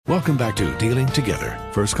Welcome back to Dealing Together.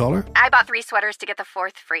 First caller? I bought 3 sweaters to get the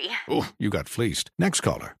 4th free. Oh, you got fleeced. Next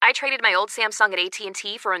caller? I traded my old Samsung at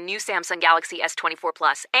AT&T for a new Samsung Galaxy S24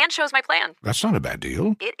 Plus and chose my plan. That's not a bad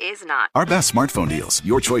deal. It is not. Our best smartphone deals.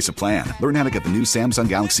 Your choice of plan. Learn how to get the new Samsung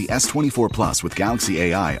Galaxy S24 Plus with Galaxy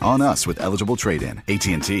AI on us with eligible trade-in.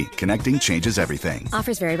 AT&T. Connecting changes everything.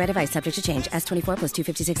 Offers vary by device. Subject to change. S24 plus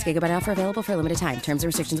 256 gigabyte offer available for a limited time. Terms and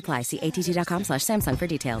restrictions apply. See att.com/Samsung for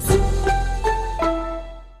details.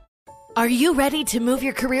 Are you ready to move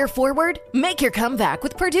your career forward? Make your comeback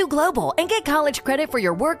with Purdue Global and get college credit for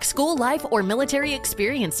your work, school, life, or military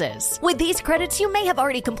experiences. With these credits, you may have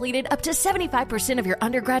already completed up to 75% of your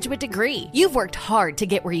undergraduate degree. You've worked hard to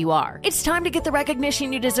get where you are. It's time to get the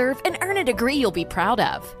recognition you deserve and earn a degree you'll be proud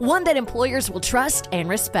of. One that employers will trust and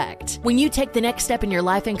respect. When you take the next step in your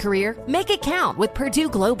life and career, make it count with Purdue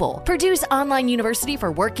Global, Purdue's online university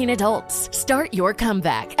for working adults. Start your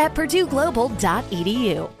comeback at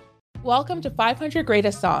purdueglobal.edu. Welcome to 500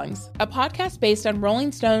 Greatest Songs, a podcast based on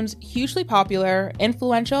Rolling Stone's hugely popular,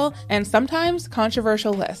 influential, and sometimes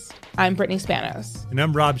controversial list. I'm Brittany Spanos. And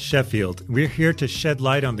I'm Rob Sheffield. We're here to shed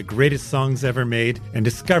light on the greatest songs ever made and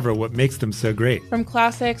discover what makes them so great. From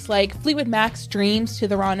classics like Fleetwood Mac's Dreams to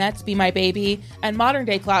the Ronettes' Be My Baby, and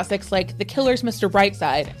modern-day classics like The Killers' Mr.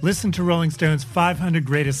 Brightside. Listen to Rolling Stone's 500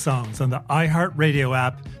 Greatest Songs on the iHeartRadio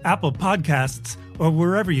app, Apple Podcasts, or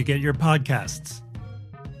wherever you get your podcasts.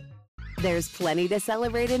 There's plenty to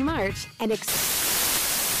celebrate in March and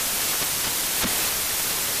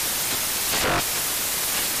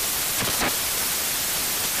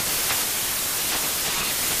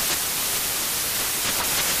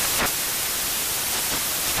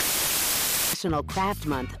National Craft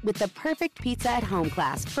Month with the perfect pizza at home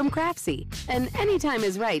class from Craftsy. And anytime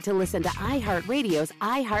is right to listen to iHeartRadio's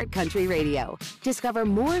iHeartCountry Radio. Discover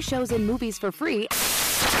more shows and movies for free.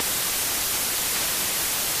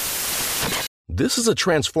 This is a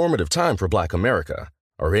transformative time for Black America.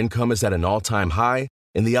 Our income is at an all-time high,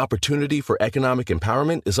 and the opportunity for economic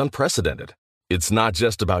empowerment is unprecedented. It's not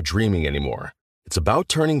just about dreaming anymore. It's about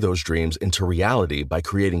turning those dreams into reality by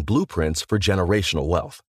creating blueprints for generational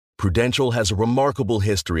wealth. Prudential has a remarkable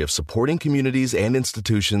history of supporting communities and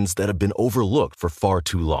institutions that have been overlooked for far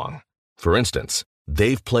too long. For instance,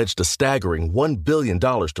 they've pledged a staggering $1 billion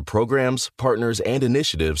to programs, partners, and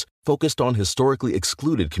initiatives focused on historically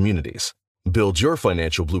excluded communities. Build your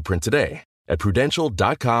financial blueprint today at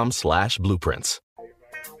prudential.com/blueprints.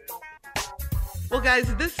 Well,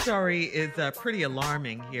 guys, this story is pretty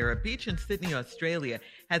alarming here. A beach in Sydney, Australia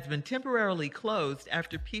has been temporarily closed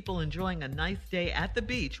after people enjoying a nice day at the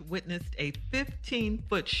beach witnessed a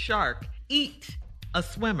 15-foot shark eat a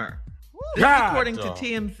swimmer. This is according to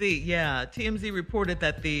TMZ. Yeah, TMZ reported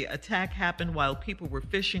that the attack happened while people were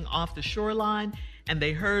fishing off the shoreline, and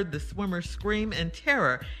they heard the swimmer scream in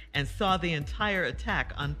terror and saw the entire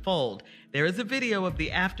attack unfold. There is a video of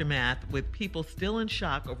the aftermath with people still in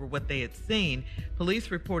shock over what they had seen.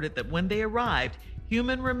 Police reported that when they arrived,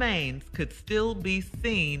 human remains could still be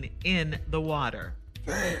seen in the water.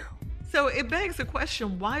 Damn. So it begs the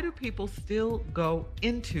question, why do people still go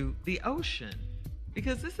into the ocean?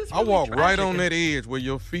 Because this is really I walk tragic. right on that edge where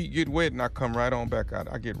your feet get wet and I come right on back out.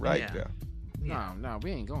 I get right there. Yeah. No,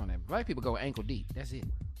 we ain't going there. Black people go ankle deep. That's it.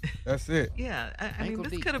 That's it. Yeah, I mean,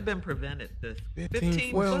 this deep. could have been prevented. This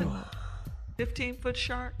 15-foot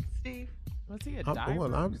shark, Steve. Was he a you don't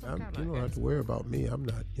have to worry about me. I'm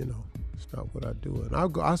not, it's not what I do. And I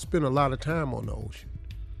spend a lot of time on the ocean.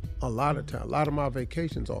 A lot of time. A lot of my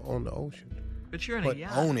vacations are on the ocean. But you're in a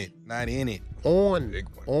yacht. On it, not in it. On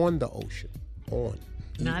the ocean. On.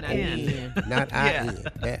 Not in. Not I in.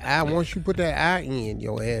 That I, once you put that I in,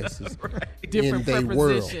 your ass is Different in their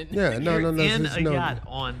world. preposition. Yeah, no. In a yacht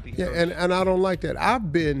on the ocean. and I don't like that.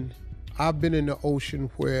 I've been in the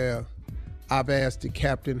ocean where I've asked the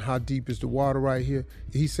captain how deep is the water right here.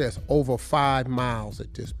 He says over 5 miles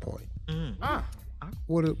at this point.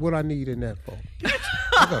 What I need in that for?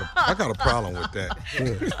 I got a problem with that.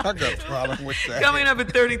 Yeah. I got a problem with that. Coming up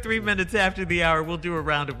at 33 minutes after the hour, we'll do a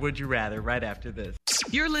round of Would You Rather right after this.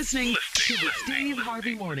 You're listening to the Steve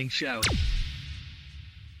Harvey Morning Show.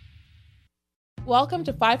 Welcome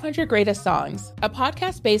to 500 Greatest Songs, a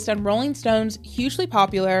podcast based on Rolling Stone's hugely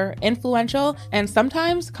popular, influential, and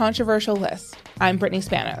sometimes controversial list. I'm Brittany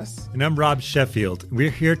Spanos. And I'm Rob Sheffield. We're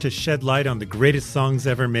here to shed light on the greatest songs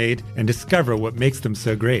ever made and discover what makes them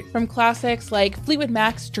so great. From classics like Fleetwood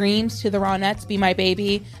Mac's Dreams to the Ronettes' Be My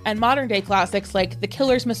Baby, and modern-day classics like The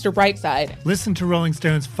Killers' Mr. Brightside. Listen to Rolling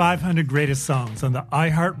Stone's 500 Greatest Songs on the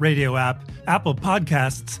iHeartRadio app, Apple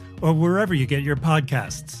Podcasts, or wherever you get your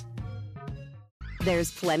podcasts.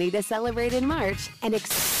 There's plenty to celebrate in March and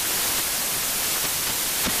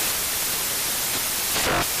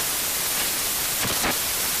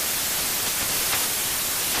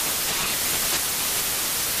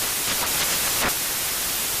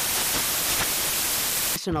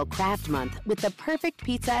National Craft Month with the perfect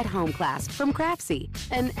pizza at home class from Craftsy.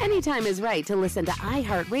 And anytime is right to listen to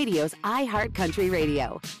iHeartRadio's iHeartCountry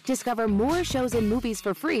Radio. Discover more shows and movies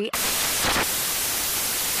for free.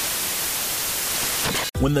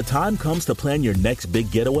 When the time comes to plan your next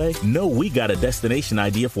big getaway, know we got a destination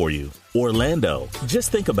idea for you. Orlando.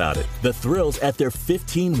 Just think about it. The thrills at their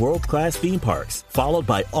 15 world-class theme parks, followed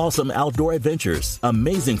by awesome outdoor adventures,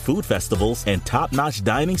 amazing food festivals, and top-notch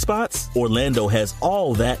dining spots. Orlando has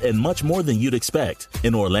all that and much more than you'd expect.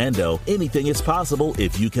 In Orlando, anything is possible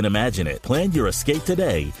if you can imagine it. Plan your escape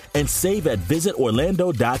today and save at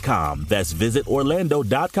visitorlando.com. That's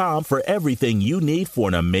visitorlando.com for everything you need for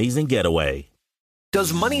an amazing getaway.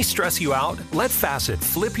 Does money stress you out? Let Facet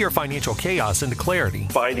flip your financial chaos into clarity.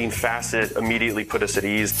 Finding Facet immediately put us at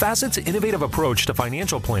ease. Facet's innovative approach to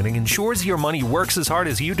financial planning ensures your money works as hard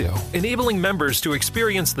as you do, enabling members to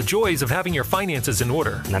experience the joys of having your finances in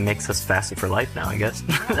order. And that makes us Facet for life now, I guess.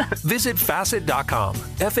 Visit Facet.com,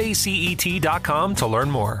 FACET.com to learn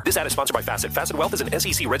more. This ad is sponsored by Facet. Facet Wealth is an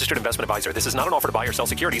SEC registered investment advisor. This is not an offer to buy or sell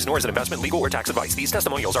securities, nor is it investment, legal, or tax advice. These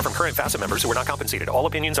testimonials are from current Facet members who are not compensated. All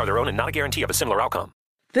opinions are their own and not a guarantee of a similar outcome.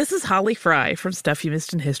 This is Holly Fry from Stuff You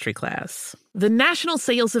Missed in History class. The national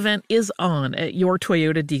sales event is on at your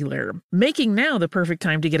Toyota dealer, making now the perfect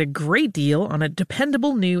time to get a great deal on a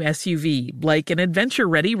dependable new SUV, like an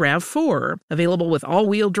adventure-ready RAV4. Available with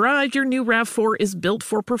all-wheel drive, your new RAV4 is built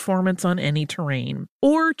for performance on any terrain.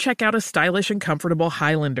 Or check out a stylish and comfortable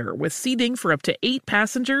Highlander with seating for up to 8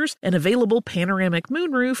 passengers and available panoramic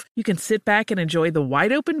moonroof. You can sit back and enjoy the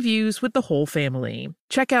wide-open views with the whole family.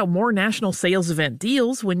 Check out more national sales event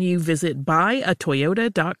deals when you visit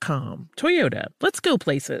buyatoyota.com. Toyota, let's go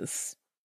places.